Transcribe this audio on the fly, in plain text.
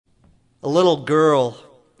a little girl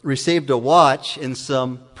received a watch and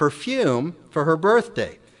some perfume for her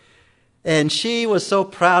birthday. And she was so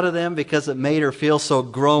proud of them because it made her feel so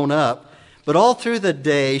grown up. But all through the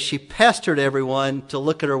day, she pestered everyone to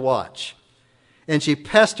look at her watch. And she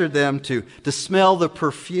pestered them to smell the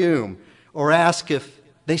perfume or ask if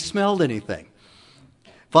they smelled anything.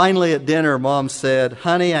 Finally, at dinner, Mom said,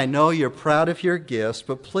 "Honey, I know you're proud of your gifts,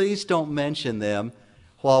 but please don't mention them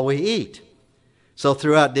while we eat." So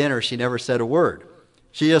throughout dinner, she never said a word.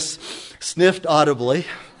 She just sniffed audibly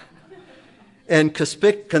and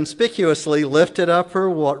conspicuously lifted up her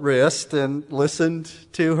wrist and listened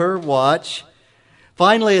to her watch.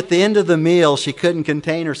 Finally, at the end of the meal, she couldn't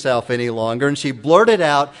contain herself any longer, and she blurted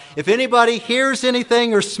out, "If anybody hears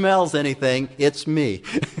anything or smells anything, it's me."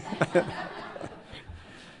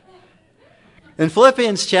 In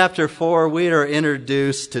Philippians chapter 4, we are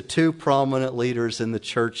introduced to two prominent leaders in the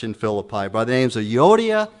church in Philippi by the names of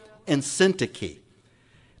Euodia and Syntyche.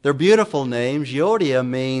 They're beautiful names. Euodia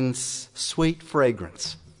means sweet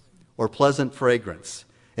fragrance or pleasant fragrance.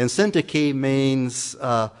 And Syntyche means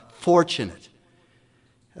fortunate.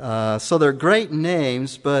 So they're great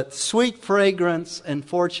names, but sweet fragrance and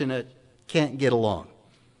fortunate can't get along.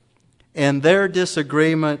 And their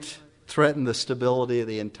disagreement threatened the stability of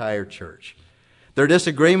the entire church. Their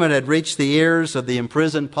disagreement had reached the ears of the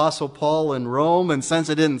imprisoned Apostle Paul in Rome, and since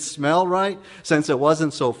it didn't smell right, since it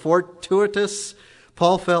wasn't so fortuitous,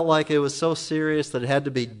 Paul felt like it was so serious that it had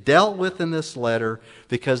to be dealt with in this letter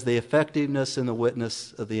because the effectiveness and the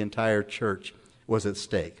witness of the entire church was at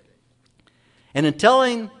stake. And in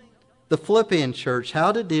telling the Philippian church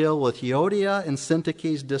how to deal with Euodia and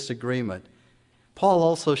Syntyche's disagreement, Paul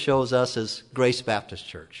also shows us as Grace Baptist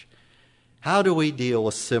Church, how do we deal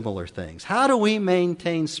with similar things? How do we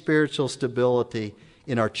maintain spiritual stability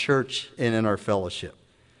in our church and in our fellowship?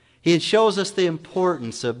 He shows us the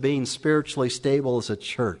importance of being spiritually stable as a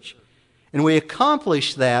church. And we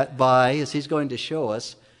accomplish that by, as he's going to show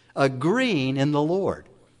us, agreeing in the Lord.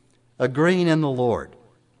 Agreeing in the Lord.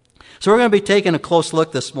 So we're going to be taking a close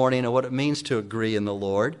look this morning at what it means to agree in the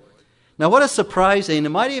Lord. Now, what is surprising, it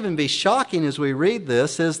might even be shocking as we read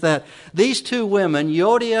this, is that these two women,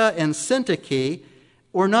 Euodia and Syntyche,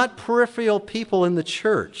 were not peripheral people in the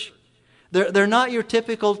church. They're not your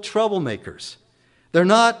typical troublemakers. They're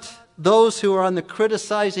not those who are on the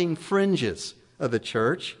criticizing fringes of the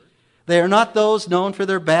church. They are not those known for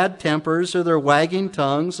their bad tempers or their wagging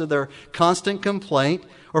tongues or their constant complaint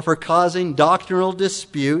or for causing doctrinal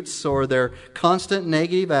disputes or their constant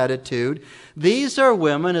negative attitude. These are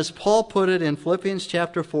women, as Paul put it in Philippians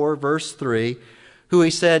chapter 4, verse 3, who he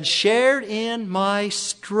said, shared in my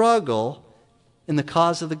struggle in the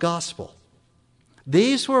cause of the gospel.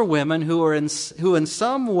 These were women who in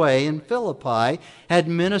some way in Philippi had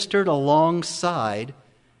ministered alongside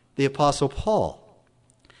the Apostle Paul.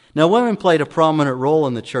 Now, women played a prominent role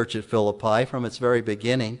in the church at Philippi from its very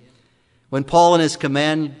beginning. When Paul and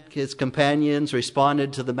his companions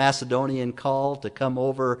responded to the Macedonian call to come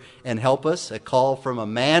over and help us, a call from a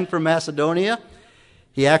man from Macedonia,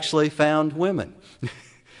 he actually found women.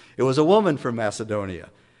 It was a woman from Macedonia.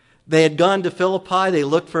 They had gone to Philippi. They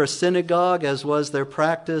looked for a synagogue, as was their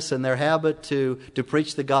practice and their habit to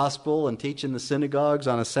preach the gospel and teach in the synagogues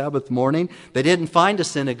on a Sabbath morning. They didn't find a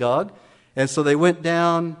synagogue, and so they went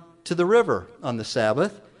down to the river on the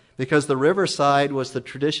Sabbath, because the riverside was the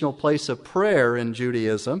traditional place of prayer in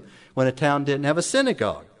Judaism when a town didn't have a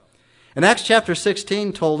synagogue. And Acts chapter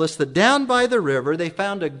 16 told us that down by the river they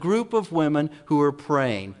found a group of women who were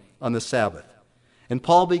praying on the Sabbath. And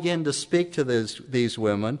Paul began to speak to these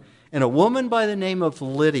women, and a woman by the name of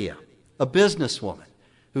Lydia, a businesswoman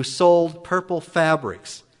who sold purple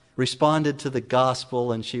fabrics, responded to the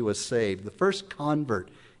gospel and she was saved, the first convert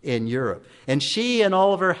in Europe. And she and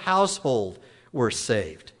all of her household were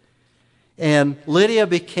saved. And Lydia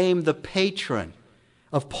became the patron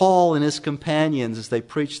of Paul and his companions as they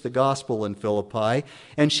preached the gospel in Philippi.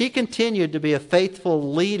 And she continued to be a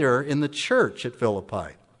faithful leader in the church at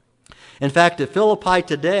Philippi. In fact, at Philippi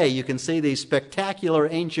today, you can see these spectacular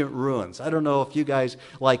ancient ruins. I don't know if you guys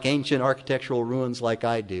like ancient architectural ruins like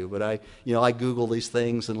I do, but I Google these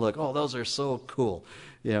things and look, oh, those are so cool.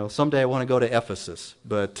 Someday I want to go to Ephesus.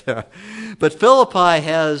 But Philippi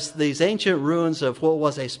has these ancient ruins of what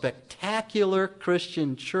was a spectacular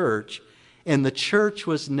Christian church, and the church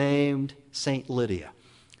was named St. Lydia.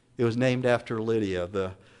 It was named after Lydia,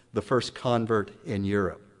 the first convert in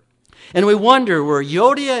Europe. And we wonder, were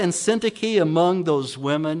Euodia and Syntyche among those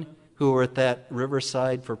women who were at that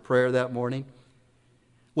riverside for prayer that morning?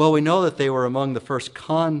 Well, we know that they were among the first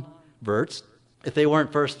converts. If they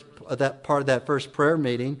weren't part of that first prayer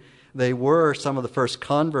meeting, They were some of the first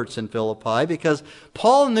converts in Philippi because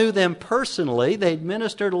Paul knew them personally. They'd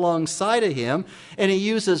ministered alongside of him, and he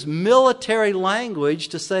uses military language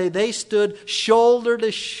to say they stood shoulder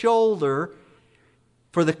to shoulder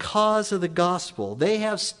for the cause of the gospel. They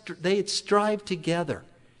had strived together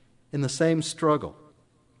in the same struggle.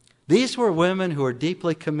 These were women who were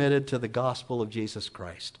deeply committed to the gospel of Jesus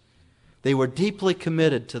Christ. They were deeply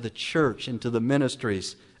committed to the church and to the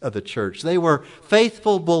ministries of the church. They were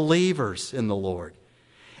faithful believers in the Lord.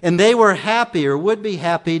 And they were happy, or would be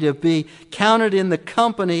happy, to be counted in the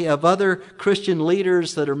company of other Christian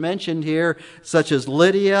leaders that are mentioned here, such as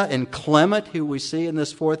Lydia and Clement, who we see in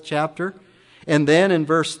this 4th chapter. And then in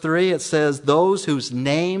verse 3 it says, those whose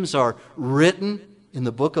names are written in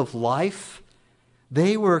the book of life.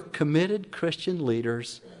 They were committed Christian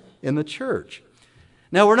leaders in the church.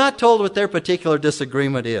 Now, we're not told what their particular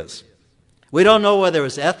disagreement is. We don't know whether it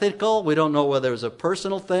was ethical. We don't know whether it was a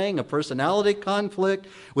personal thing, a personality conflict.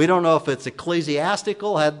 We don't know if it's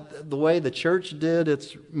ecclesiastical, had the way the church did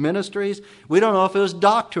its ministries. We don't know if it was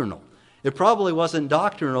doctrinal. It probably wasn't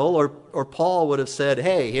doctrinal, or Paul would have said,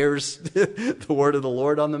 hey, here's the word of the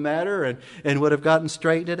Lord on the matter, and would have gotten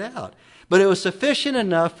straightened it out. But it was sufficient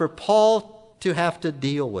enough for Paul to have to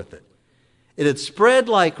deal with it. It had spread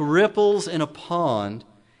like ripples in a pond,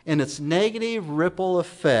 and its negative ripple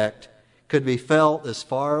effect could be felt as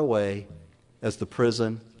far away as the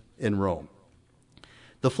prison in Rome.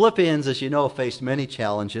 The Philippians, as you know, faced many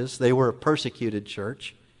challenges. They were a persecuted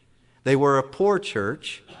church. They were a poor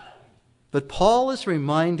church. But Paul is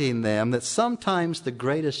reminding them that sometimes the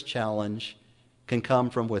greatest challenge can come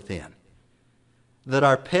from within. That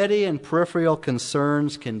our petty and peripheral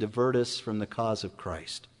concerns can divert us from the cause of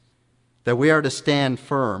Christ. That we are to stand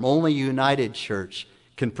firm. Only a united church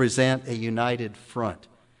can present a united front.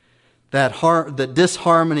 That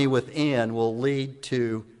disharmony within will lead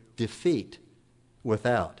to defeat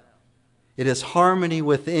without. It is harmony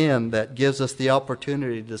within that gives us the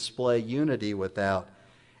opportunity to display unity without.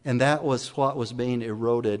 And that was what was being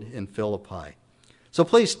eroded in Philippi. So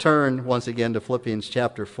please turn once again to Philippians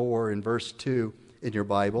chapter 4 and verse 2 in your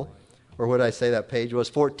Bible. Or would I say that page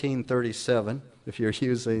was 1437 if you're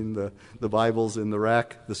using the Bibles in the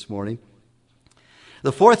rack this morning.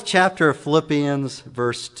 The 4th chapter of Philippians,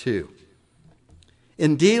 verse 2.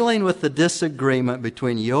 In dealing with the disagreement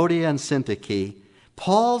between Euodia and Syntyche,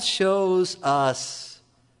 Paul shows us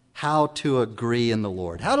how to agree in the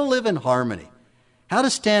Lord, how to live in harmony, how to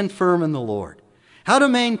stand firm in the Lord, how to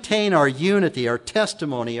maintain our unity, our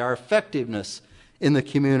testimony, our effectiveness in the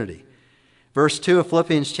community. Verse 2 of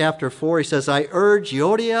Philippians chapter 4, he says, I urge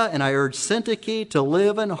Euodia and I urge Syntyche to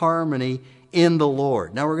live in harmony in the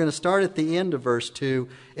Lord. Now we're going to start at the end of verse 2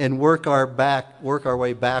 and work our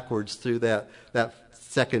way backwards through that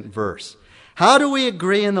second verse. How do we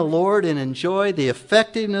agree in the Lord and enjoy the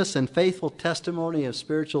effectiveness and faithful testimony of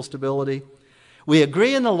spiritual stability? We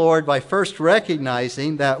agree in the Lord by first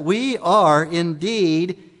recognizing that we are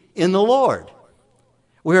indeed in the Lord.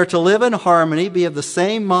 We are to live in harmony, be of the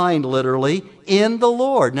same mind, literally, in the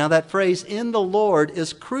Lord. Now that phrase, in the Lord,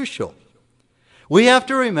 is crucial. We have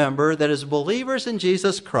to remember that as believers in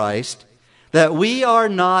Jesus Christ, that we are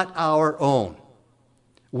not our own.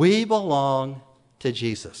 We belong to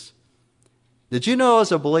Jesus. Did you know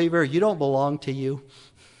as a believer, you don't belong to you?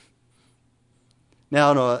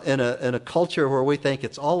 Now, in a culture where we think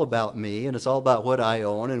it's all about me and it's all about what I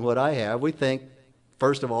own and what I have, we think,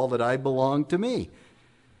 first of all, that I belong to me.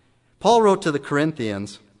 Paul wrote to the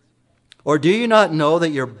Corinthians, or do you not know that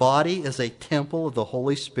your body is a temple of the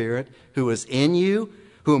Holy Spirit who is in you,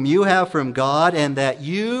 whom you have from God, and that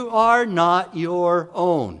you are not your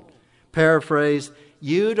own? Paraphrase,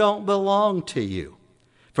 you don't belong to you.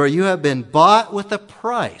 For you have been bought with a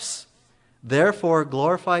price. Therefore,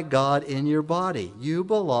 glorify God in your body. You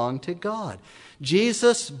belong to God.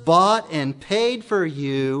 Jesus bought and paid for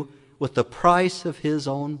you with the price of his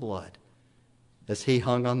own blood as he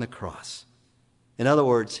hung on the cross. In other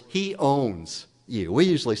words, he owns you. We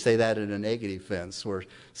usually say that in a negative sense where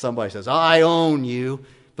somebody says, I own you.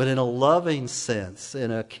 But in a loving sense,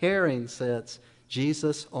 in a caring sense,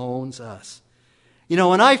 Jesus owns us. You know,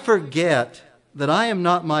 when I forget that I am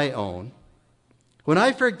not my own, when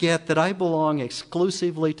I forget that I belong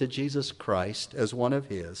exclusively to Jesus Christ as one of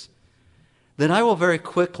his, then I will very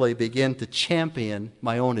quickly begin to champion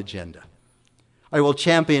my own agenda. I will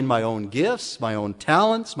champion my own gifts, my own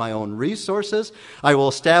talents, my own resources. I will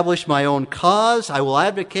establish my own cause. I will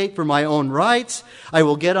advocate for my own rights. I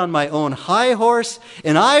will get on my own high horse,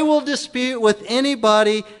 and I will dispute with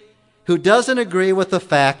anybody who doesn't agree with the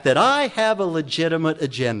fact that I have a legitimate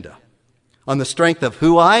agenda. On the strength of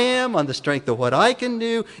who I am, on the strength of what I can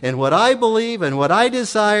do, and what I believe, and what I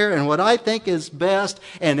desire, and what I think is best,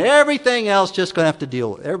 and everything else just going to have to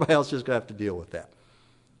deal with. Everybody else just going to have to deal with that.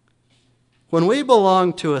 When we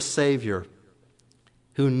belong to a Savior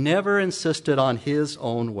who never insisted on his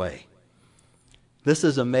own way, this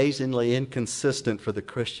is amazingly inconsistent for the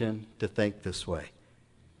Christian to think this way.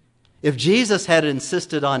 If Jesus had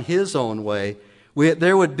insisted on his own way,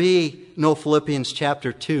 there would be no Philippians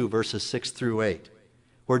chapter 2, verses 6 through 8,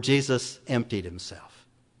 where Jesus emptied himself,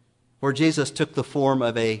 where Jesus took the form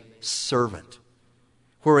of a servant,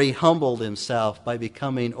 where he humbled himself by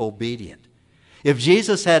becoming obedient. If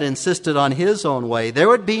Jesus had insisted on his own way, there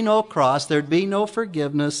would be no cross, there'd be no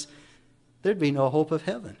forgiveness, there'd be no hope of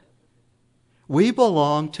heaven. We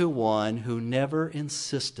belong to one who never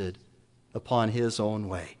insisted upon his own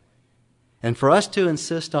way. And for us to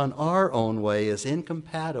insist on our own way is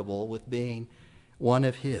incompatible with being one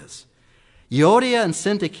of his. Euodia and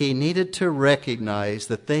Syntyche needed to recognize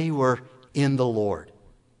that they were in the Lord.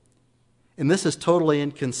 And this is totally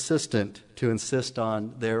inconsistent to insist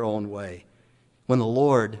on their own way when the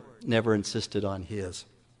Lord never insisted on his.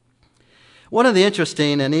 One of the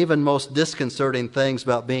interesting and even most disconcerting things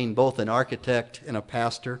about being both an architect and a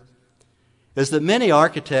pastor is that many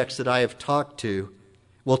architects that I have talked to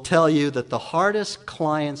will tell you that the hardest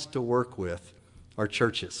clients to work with are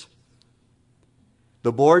churches.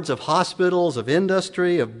 The boards of hospitals, of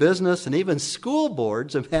industry, of business, and even school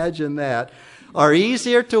boards, imagine that, are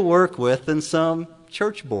easier to work with than some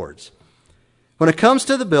church boards. When it comes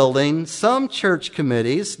to the building, some church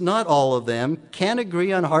committees, not all of them, can't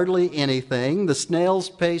agree on hardly anything. The snail's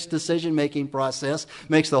pace decision-making process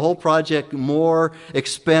makes the whole project more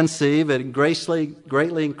expensive and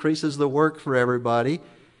greatly increases the work for everybody.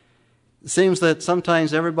 It seems that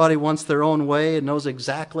sometimes everybody wants their own way and knows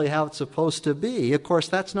exactly how it's supposed to be. Of course,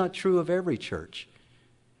 that's not true of every church.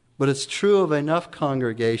 But it's true of enough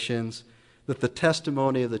congregations that the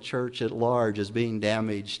testimony of the church at large is being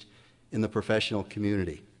damaged in the professional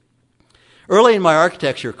community. Early in my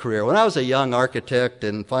architecture career, when I was a young architect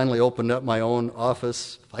and finally opened up my own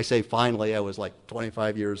office, I say finally, I was like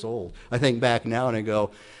 25 years old. I think back now and I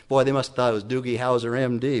go, boy, they must have thought it was Doogie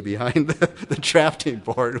Howser, MD, behind the drafting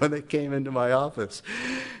board when they came into my office.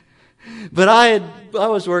 But I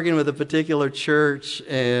was working with a particular church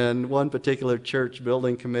and one particular church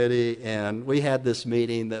building committee, and we had this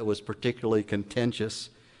meeting that was particularly contentious.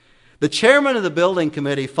 The chairman of the building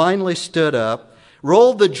committee finally stood up,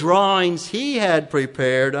 rolled the drawings he had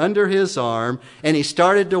prepared under his arm, and he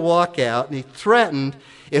started to walk out, and he threatened,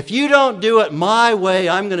 if you don't do it my way,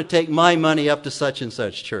 I'm going to take my money up to such and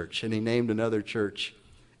such church. And he named another church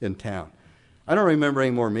in town. I don't remember any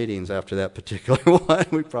more meetings after that particular one.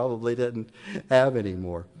 We probably didn't have any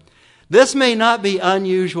more. This may not be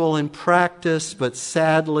unusual in practice, but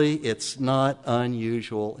sadly, it's not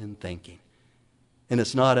unusual in thinking. And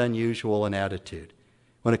it's not unusual in attitude.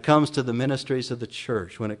 When it comes to the ministries of the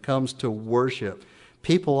church, when it comes to worship,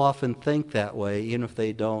 people often think that way, even if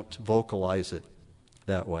they don't vocalize it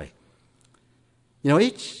that way. You know,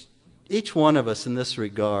 each one of us in this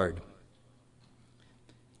regard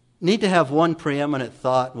need to have one preeminent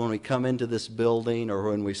thought when we come into this building or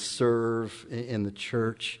when we serve in the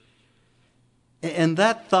church. And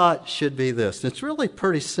that thought should be this. It's really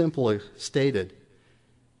pretty simply stated.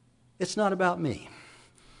 It's not about me.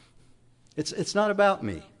 It's not about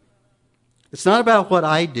me. It's not about what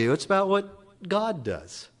I do. It's about what God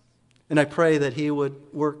does. And I pray that he would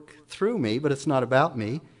work through me, but it's not about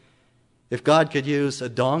me. If God could use a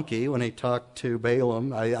donkey when he talked to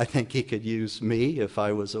Balaam, I think he could use me if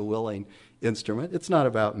I was a willing instrument. It's not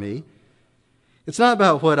about me. It's not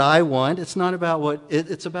about what I want. It's not about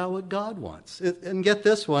it's about what God wants. And get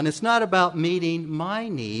this one, it's not about meeting my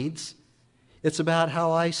needs. It's about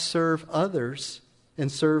how I serve others and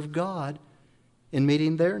serve God in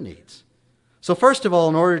meeting their needs. So first of all,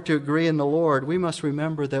 in order to agree in the Lord, we must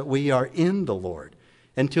remember that we are in the Lord.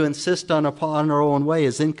 And to insist upon our own way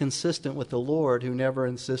is inconsistent with the Lord who never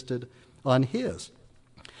insisted on his.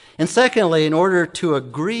 And secondly, in order to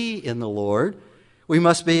agree in the Lord, we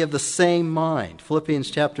must be of the same mind. Philippians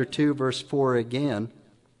chapter 2, verse 4 again.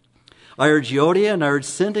 I urge Euodia and I urge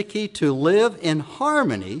Syntyche to live in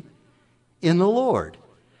harmony in the Lord.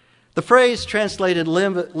 The phrase translated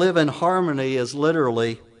live in harmony is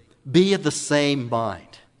literally be of the same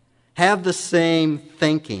mind. Have the same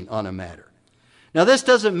thinking on a matter. Now this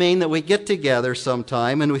doesn't mean that we get together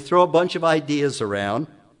sometime and we throw a bunch of ideas around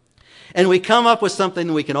and we come up with something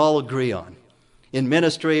that we can all agree on in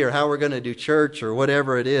ministry or how we're going to do church or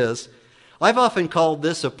whatever it is. I've often called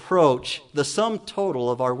this approach the sum total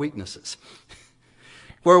of our weaknesses.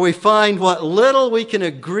 where we find what little we can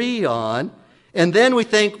agree on, and then we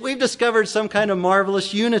think we've discovered some kind of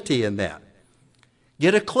marvelous unity in that.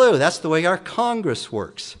 Get a clue. That's the way our Congress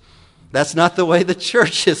works. That's not the way the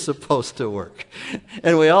church is supposed to work.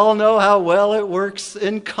 And we all know how well it works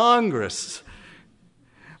in Congress.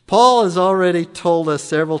 Paul has already told us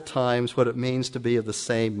several times what it means to be of the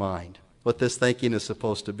same mind, what this thinking is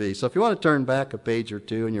supposed to be. So if you want to turn back a page or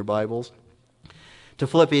two in your Bibles to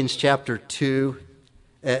Philippians chapter 2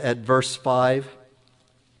 at verse 5.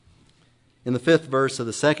 In the 5th verse of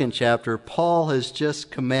the 2nd chapter, Paul has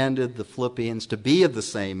just commanded the Philippians to be of the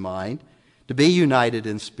same mind, to be united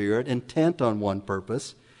in spirit, intent on one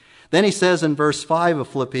purpose. Then he says in verse 5 of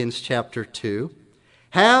Philippians chapter 2,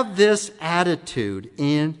 have this attitude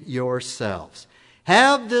in yourselves.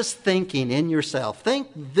 Have this thinking in yourself. Think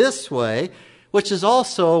this way, which is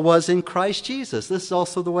also was in Christ Jesus. This is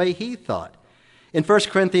also the way he thought. In 1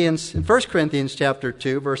 Corinthians chapter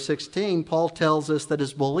 2, verse 16, Paul tells us that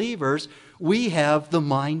as believers, we have the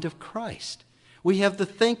mind of Christ. We have the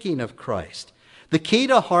thinking of Christ. The key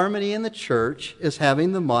to harmony in the church is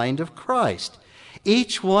having the mind of Christ.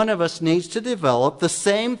 Each one of us needs to develop the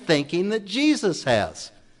same thinking that Jesus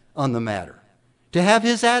has on the matter. To have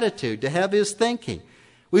his attitude, to have his thinking.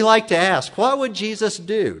 We like to ask, what would Jesus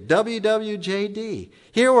do? WWJD.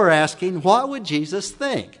 Here we're asking, what would Jesus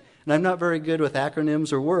think? And I'm not very good with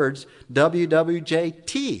acronyms or words.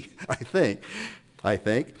 WWJT, I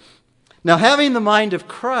think. Now, having the mind of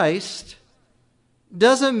Christ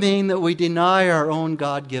doesn't mean that we deny our own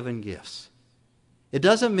God-given gifts. It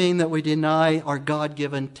doesn't mean that we deny our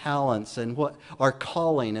God-given talents and what our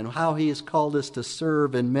calling and how he has called us to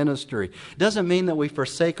serve in ministry. It doesn't mean that we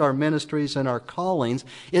forsake our ministries and our callings.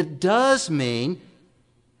 It does mean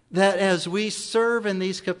that as we serve in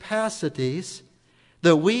these capacities,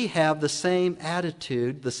 that we have the same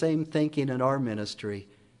attitude, the same thinking in our ministry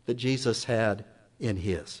that Jesus had in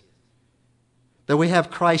his. That we have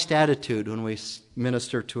Christ's attitude when we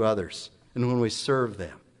minister to others and when we serve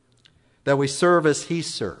them. That we serve as he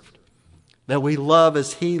served. That we love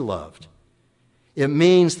as he loved. It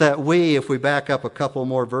means that we, if we back up a couple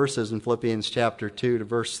more verses in Philippians chapter 2 to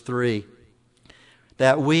verse 3,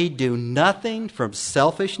 that we do nothing from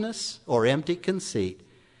selfishness or empty conceit,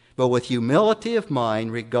 but with humility of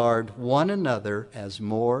mind regard one another as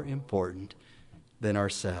more important than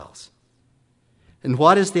ourselves. And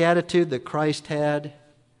what is the attitude that Christ had?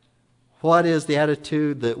 What is the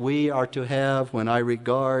attitude that we are to have when I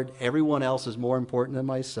regard everyone else as more important than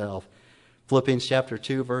myself? Philippians chapter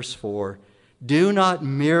 2, verse 4. Do not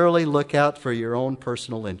merely look out for your own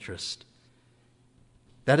personal interest.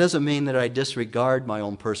 That doesn't mean that I disregard my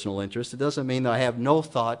own personal interest. It doesn't mean that I have no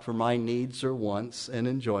thought for my needs or wants and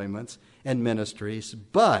enjoyments and ministries.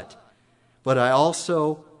 But I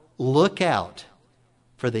also look out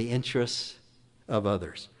for the interests of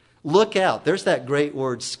others. Look out. There's that great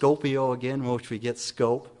word scopio again, which we get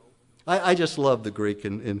scope. I just love the Greek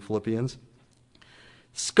in Philippians.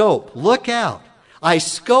 Scope. Look out. I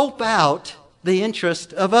scope out the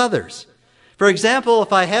interest of others. For example,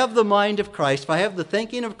 if I have the mind of Christ, if I have the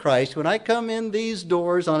thinking of Christ, when I come in these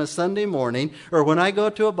doors on a Sunday morning, or when I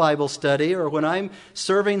go to a Bible study, or when I'm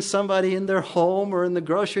serving somebody in their home or in the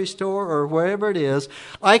grocery store or wherever it is,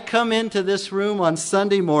 I come into this room on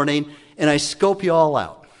Sunday morning and I scope you all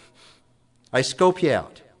out. I scope you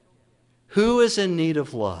out. Who is in need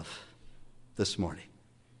of love this morning?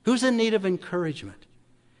 Who's in need of encouragement?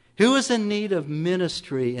 Who is in need of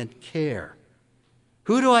ministry and care?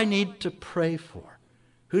 Who do I need to pray for?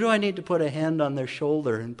 Who do I need to put a hand on their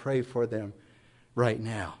shoulder and pray for them right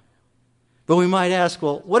now? But we might ask,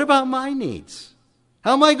 well, what about my needs?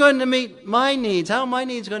 How am I going to meet my needs? How are my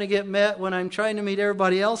needs going to get met when I'm trying to meet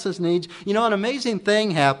everybody else's needs? You know, an amazing thing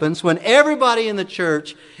happens when everybody in the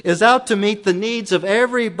church is out to meet the needs of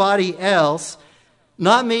everybody else,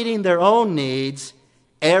 not meeting their own needs.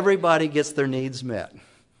 Everybody gets their needs met,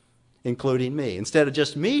 including me. Instead of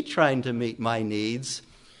just me trying to meet my needs,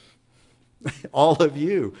 all of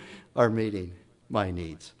you are meeting my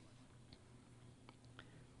needs.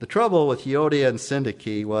 The trouble with Euodia and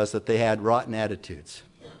Syntyche was that they had rotten attitudes.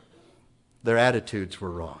 Their attitudes were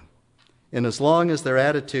wrong. And as long as their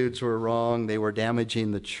attitudes were wrong, they were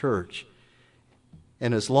damaging the church.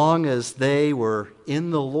 And as long as they were in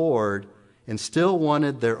the Lord and still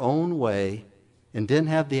wanted their own way and didn't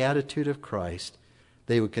have the attitude of Christ,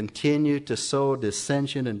 they would continue to sow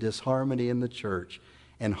dissension and disharmony in the church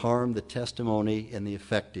and harm the testimony and the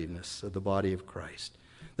effectiveness of the body of Christ.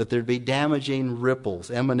 That there'd be damaging ripples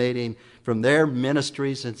emanating from their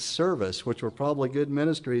ministries and service, which were probably good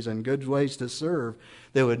ministries and good ways to serve,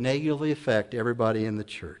 that would negatively affect everybody in the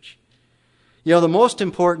church. You know, the most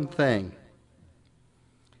important thing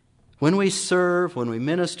when we serve, when we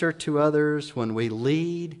minister to others, when we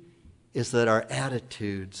lead, is that our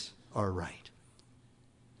attitudes are right.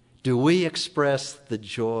 Do we express the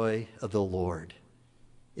joy of the Lord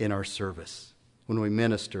in our service, when we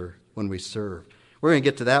minister, when we serve? We're going to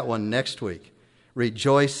get to that one next week.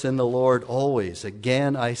 Rejoice in the Lord always.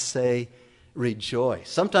 Again, I say rejoice.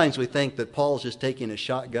 Sometimes we think that Paul's just taking a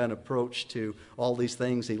shotgun approach to all these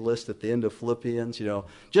things he lists at the end of Philippians. You know,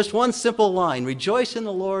 just one simple line, rejoice in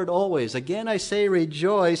the Lord always. Again, I say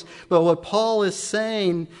rejoice. But what Paul is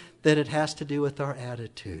saying, that it has to do with our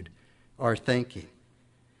attitude, our thinking.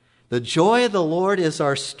 The joy of the Lord is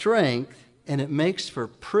our strength, and it makes for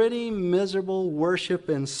pretty miserable worship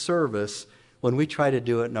and service when we try to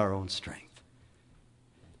do it in our own strength.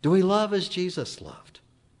 Do we love as Jesus loved?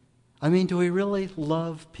 I mean, do we really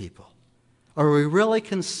love people? Are we really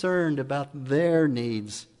concerned about their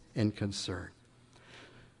needs and concern?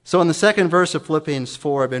 So in the second verse of Philippians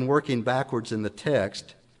 4, I've been working backwards in the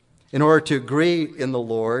text. In order to agree in the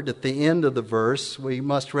Lord, at the end of the verse, we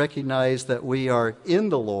must recognize that we are in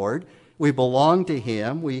the Lord. We belong to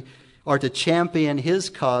Him. We are to champion His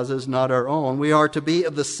causes, not our own. We are to be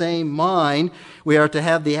of the same mind. We are to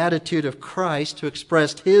have the attitude of Christ, to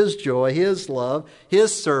express His joy, His love,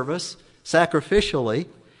 His service sacrificially.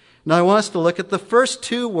 Now I want us to look at the first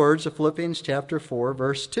two words of Philippians chapter 4,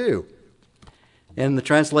 verse 2. In the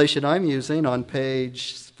translation I'm using on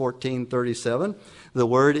page 1437, the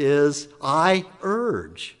word is, I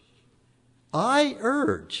urge. I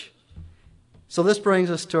urge. So this brings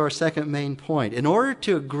us to our second main point. In order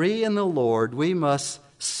to agree in the Lord, we must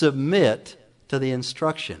submit to the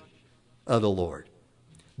instruction of the Lord.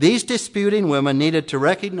 These disputing women needed to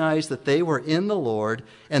recognize that they were in the Lord,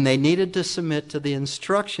 and they needed to submit to the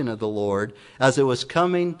instruction of the Lord as it was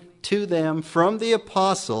coming to them from the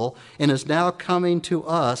apostle and is now coming to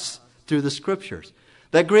us through the Scriptures.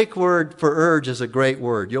 That Greek word for urge is a great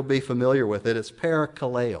word. You'll be familiar with it. It's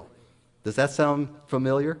parakaleo. Does that sound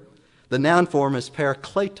familiar? The noun form is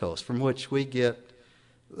parakletos, from which we get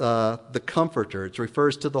the Comforter. It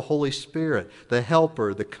refers to the Holy Spirit, the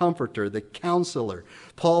Helper, the Comforter, the Counselor.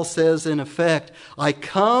 Paul says, in effect, I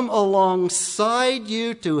come alongside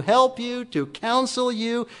you to help you, to counsel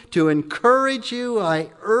you, to encourage you. I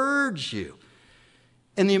urge you.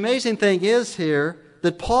 And the amazing thing is here,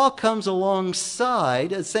 that Paul comes alongside,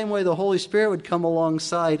 the same way the Holy Spirit would come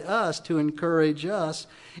alongside us to encourage us,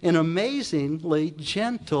 in an amazingly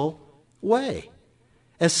gentle way.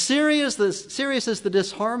 As serious as the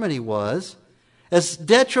disharmony was, as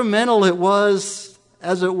detrimental it was,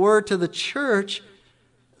 as it were, to the church,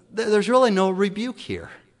 there's really no rebuke here.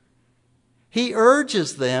 He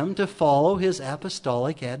urges them to follow his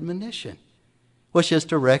apostolic admonition, which is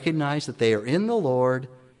to recognize that they are in the Lord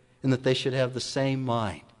and that they should have the same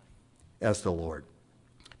mind as the Lord.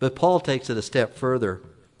 But Paul takes it a step further.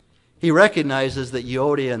 He recognizes that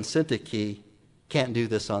Euodia and Syntyche can't do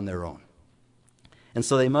this on their own. And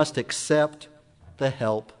so they must accept the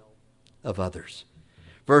help of others.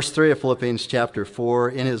 Verse 3 of Philippians chapter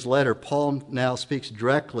 4, in his letter, Paul now speaks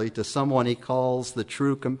directly to someone he calls the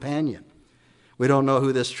true companion. We don't know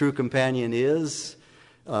who this true companion is.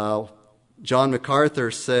 John MacArthur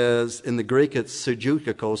says, in the Greek it's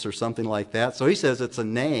Sujukikos or something like that. So he says it's a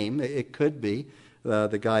name. It could be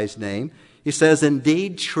the guy's name. He says,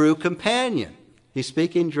 indeed, true companion. He's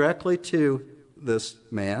speaking directly to this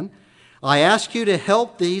man. I ask you to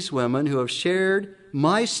help these women who have shared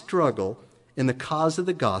my struggle in the cause of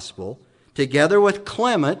the gospel, together with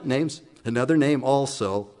Clement, names another name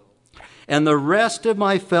also, and the rest of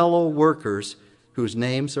my fellow workers whose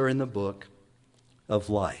names are in the book of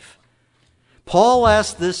life. Paul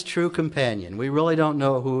asked this true companion, we really don't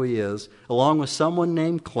know who he is, along with someone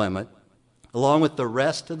named Clement, along with the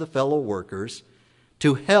rest of the fellow workers,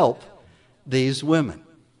 to help these women.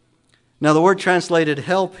 Now, the word translated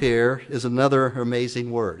help here is another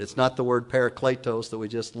amazing word. It's not the word parakletos that we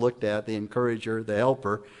just looked at, the encourager, the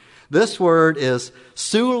helper. This word is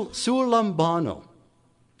sulambano.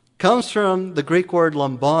 Comes from the Greek word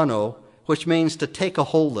lambano, which means to take a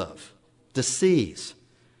hold of, to seize.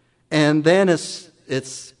 And then as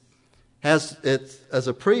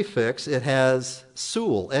a prefix, it has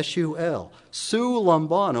sul, S-U-L.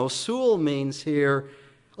 Sulambano. Sul means here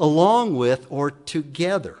along with or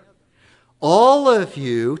together. All of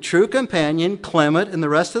you, true companion, Clement, and the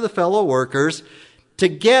rest of the fellow workers,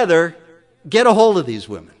 together get a hold of these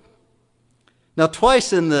women. Now,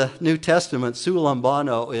 twice in the New Testament,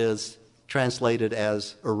 sulambano is translated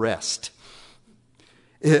as arrest.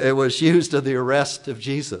 It was used of the arrest of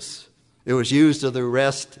Jesus. It was used of the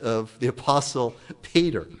arrest of the Apostle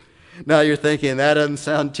Peter. Now you're thinking, that doesn't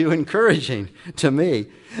sound too encouraging to me.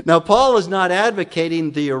 Now Paul is not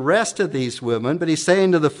advocating the arrest of these women, but he's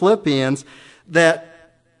saying to the Philippians that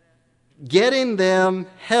getting them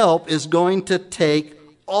help is going to take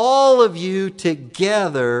all of you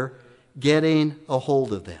together getting a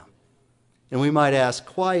hold of them. And we might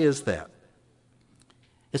ask, why is that?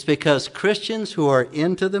 It's because Christians who are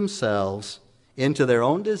into themselves, into their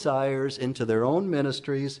own desires, into their own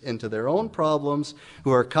ministries, into their own problems,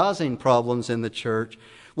 who are causing problems in the church,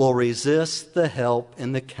 will resist the help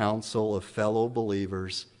and the counsel of fellow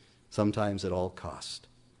believers, sometimes at all cost.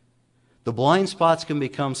 The blind spots can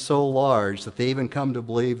become so large that they even come to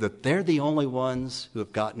believe that they're the only ones who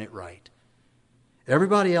have gotten it right.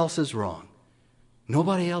 Everybody else is wrong.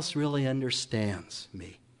 Nobody else really understands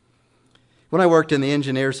me. When I worked in the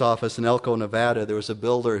engineer's office in Elko, Nevada, there was a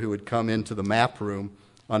builder who would come into the map room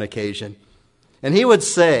on occasion. And he would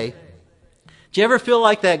say, do you ever feel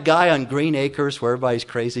like that guy on Green Acres where everybody's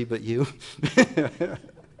crazy but you?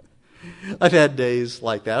 I've had days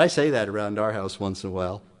like that. I say that around our house once in a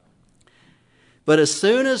while. But as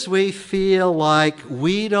soon as we feel like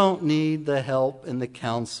we don't need the help and the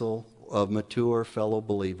counsel of mature fellow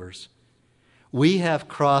believers, we have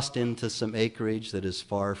crossed into some acreage that is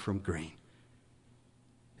far from green.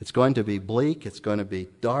 It's going to be bleak, it's going to be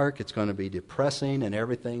dark, it's going to be depressing, and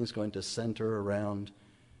everything is going to center around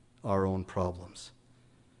our own problems.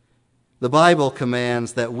 The Bible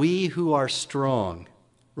commands that we who are strong,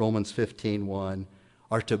 Romans 15:1,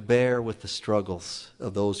 are to bear with the struggles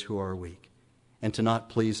of those who are weak and to not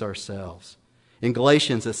please ourselves. In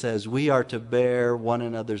Galatians it says we are to bear one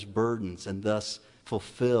another's burdens and thus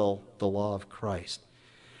fulfill the law of Christ.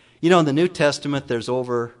 You know, in the New Testament there's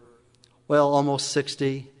almost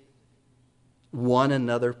 60 one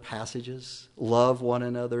another passages. Love one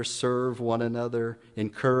another, serve one another,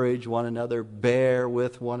 encourage one another, bear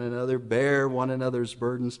with one another, bear one another's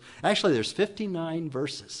burdens. Actually, there's 59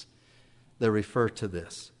 verses that refer to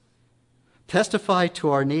this. Testify to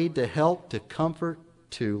our need to help, to comfort,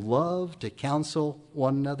 to love, to counsel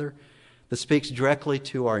one another. That speaks directly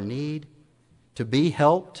to our need to be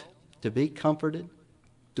helped, to be comforted,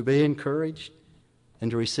 to be encouraged, and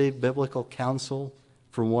to receive biblical counsel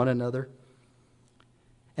from one another.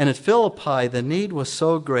 And at Philippi, the need was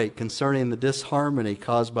so great concerning the disharmony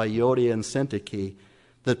caused by Euodia and Syntyche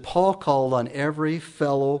that Paul called on every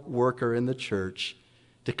fellow worker in the church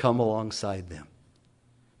to come alongside them.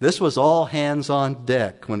 This was all hands on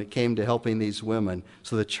deck when it came to helping these women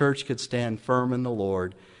so the church could stand firm in the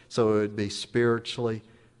Lord, so it would be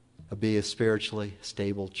a spiritually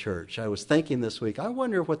stable church. I was thinking this week, I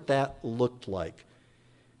wonder what that looked like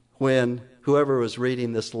when whoever was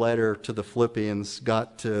reading this letter to the Philippians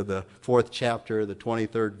got to the 4th chapter, the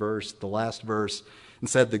 23rd verse, the last verse, and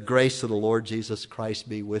said, the grace of the Lord Jesus Christ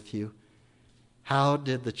be with you. How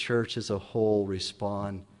did the church as a whole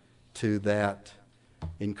respond to that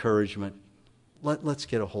encouragement? Let's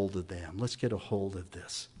get a hold of them. Let's get a hold of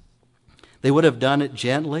this. They would have done it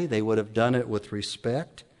gently. They would have done it with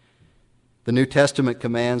respect. The New Testament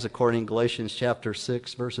commands, according to Galatians chapter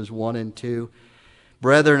 6, verses 1 and 2,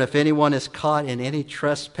 brethren, if anyone is caught in any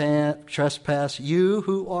trespass, you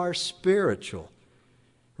who are spiritual,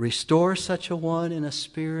 restore such a one in a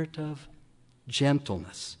spirit of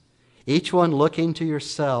gentleness. Each one looking to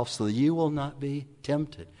yourself so that you will not be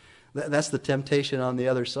tempted. That's the temptation on the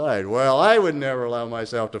other side. Well, I would never allow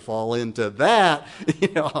myself to fall into that.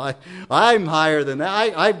 I'm higher than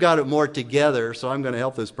that. I've got it more together, so I'm going to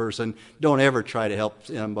help this person. Don't ever try to help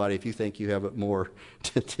somebody if you think you have it more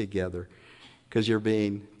together, because you're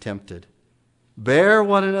being tempted. Bear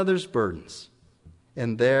one another's burdens,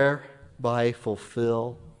 and thereby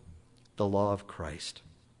fulfill the law of Christ.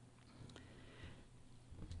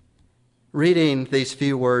 Reading these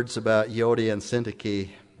few words about Euodia and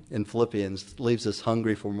Syntyche in Philippians leaves us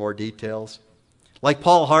hungry for more details. Like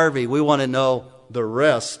Paul Harvey, we want to know the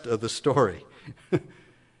rest of the story.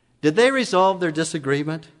 Did they resolve their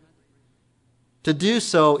disagreement? To do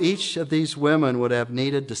so, each of these women would have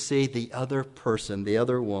needed to see the other person, the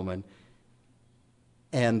other woman,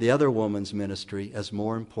 and the other woman's ministry as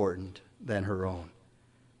more important than her own.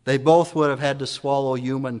 They both would have had to swallow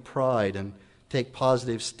human pride and take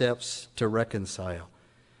positive steps to reconcile.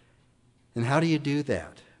 And how do you do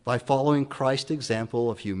that? By following Christ's example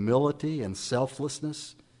of humility and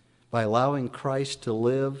selflessness, by allowing Christ to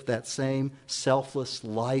live that same selfless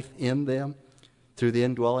life in them through the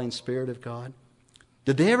indwelling Spirit of God.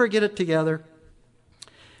 Did they ever get it together?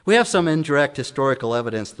 We have some indirect historical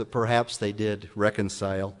evidence that perhaps they did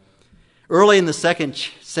reconcile. Early in the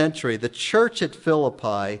 2nd century, the church at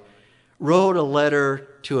Philippi wrote a letter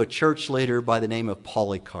to a church leader by the name of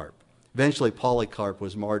Polycarp. Eventually, Polycarp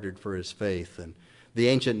was martyred for his faith, and the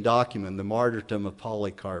ancient document, the martyrdom of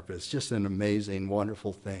Polycarp, is just an amazing,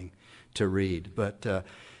 wonderful thing to read. But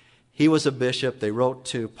he was a bishop. They wrote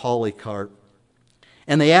to Polycarp,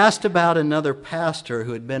 and they asked about another pastor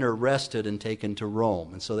who had been arrested and taken to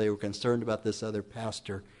Rome. And so they were concerned about this other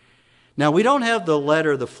pastor. Now, we don't have the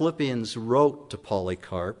letter the Philippians wrote to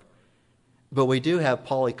Polycarp, but we do have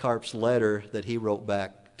Polycarp's letter that he wrote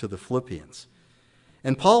back to the Philippians.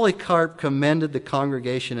 And Polycarp commended the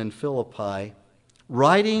congregation in Philippi,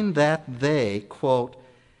 writing that they, quote,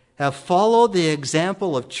 have followed the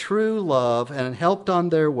example of true love and helped on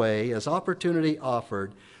their way, as opportunity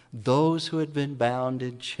offered, those who had been bound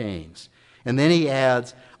in chains. And then he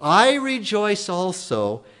adds, I rejoice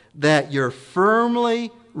also that your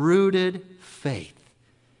firmly rooted faith,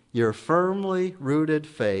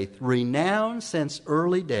 renowned since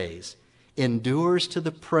early days, endures to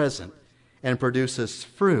the present and produces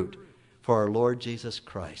fruit for our Lord Jesus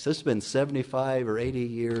Christ. This has been 75 or 80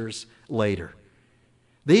 years later.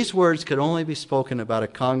 These words could only be spoken about a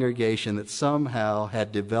congregation that somehow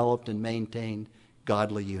had developed and maintained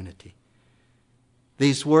godly unity.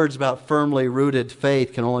 These words about firmly rooted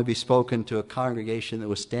faith can only be spoken to a congregation that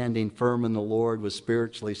was standing firm in the Lord, was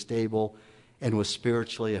spiritually stable, and was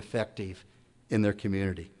spiritually effective in their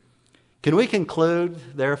community. Can we conclude,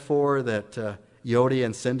 therefore, that Euodia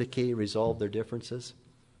and Syntyche resolved their differences?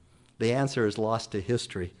 The answer is lost to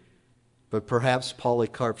history, but perhaps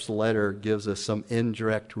Polycarp's letter gives us some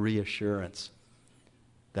indirect reassurance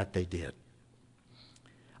that they did.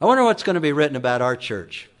 I wonder what's going to be written about our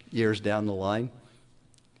church years down the line.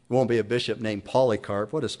 It won't be a bishop named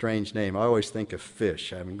Polycarp. What a strange name. I always think of fish,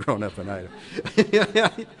 having grown up in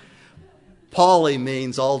Idaho. Poly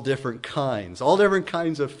means all different kinds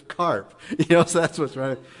of carp. So that's what's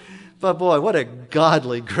right. But boy, what a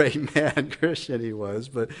godly, great man, Christian he was.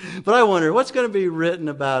 But I wonder, what's going to be written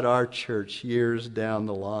about our church years down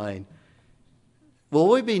the line? Will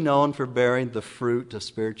we be known for bearing the fruit of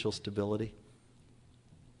spiritual stability?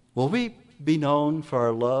 Will we be known for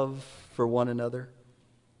our love for one another?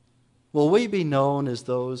 Will we be known as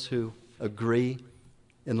those who agree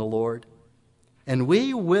in the Lord? And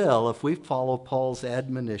we will, if we follow Paul's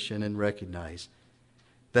admonition and recognize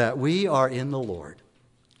that we are in the Lord.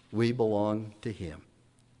 We belong to Him.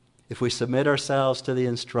 If we submit ourselves to the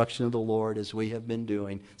instruction of the Lord as we have been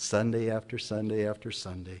doing Sunday after Sunday after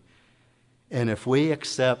Sunday, and if we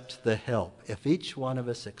accept the help, if each one of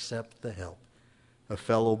us accept the help of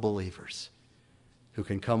fellow believers who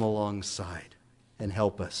can come alongside and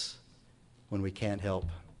help us when we can't help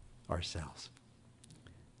ourselves.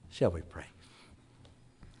 Shall we pray?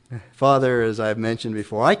 Father, as I've mentioned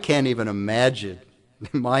before, I can't even imagine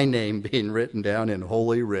my name being written down in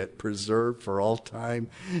Holy Writ, preserved for all time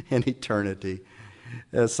and eternity,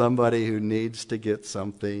 as somebody who needs to get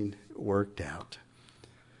something worked out.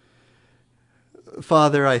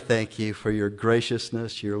 Father, I thank you for your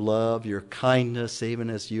graciousness, your love, your kindness, even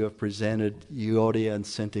as you have presented Euodia and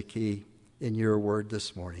Syntyche in your word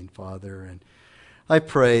this morning, Father. And I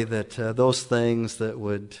pray that those things that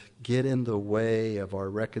would get in the way of our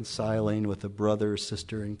reconciling with a brother or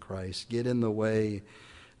sister in Christ, get in the way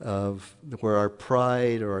of where our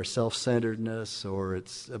pride or our self-centeredness or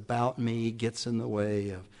it's about me gets in the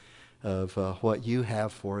way of what you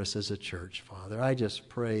have for us as a church, Father. I just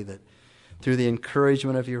pray that through the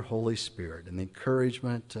encouragement of your Holy Spirit and the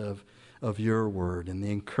encouragement of your word and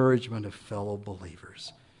the encouragement of fellow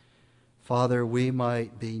believers, Father, we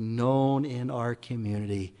might be known in our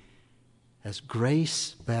community as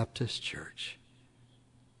Grace Baptist Church.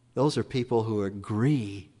 Those are people who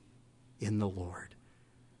agree in the Lord.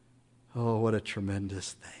 Oh, what a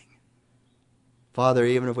tremendous thing. Father,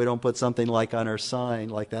 even if we don't put something like that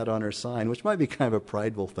on our sign, which might be kind of a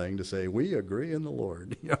prideful thing to say, we agree in the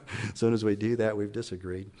Lord. As soon as we do that, we've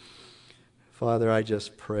disagreed. Father, I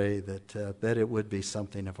just pray that it would be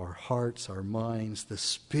something of our hearts, our minds, the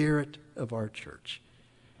spirit of our church.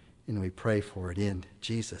 And we pray for it in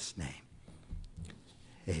Jesus' name.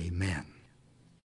 Amen.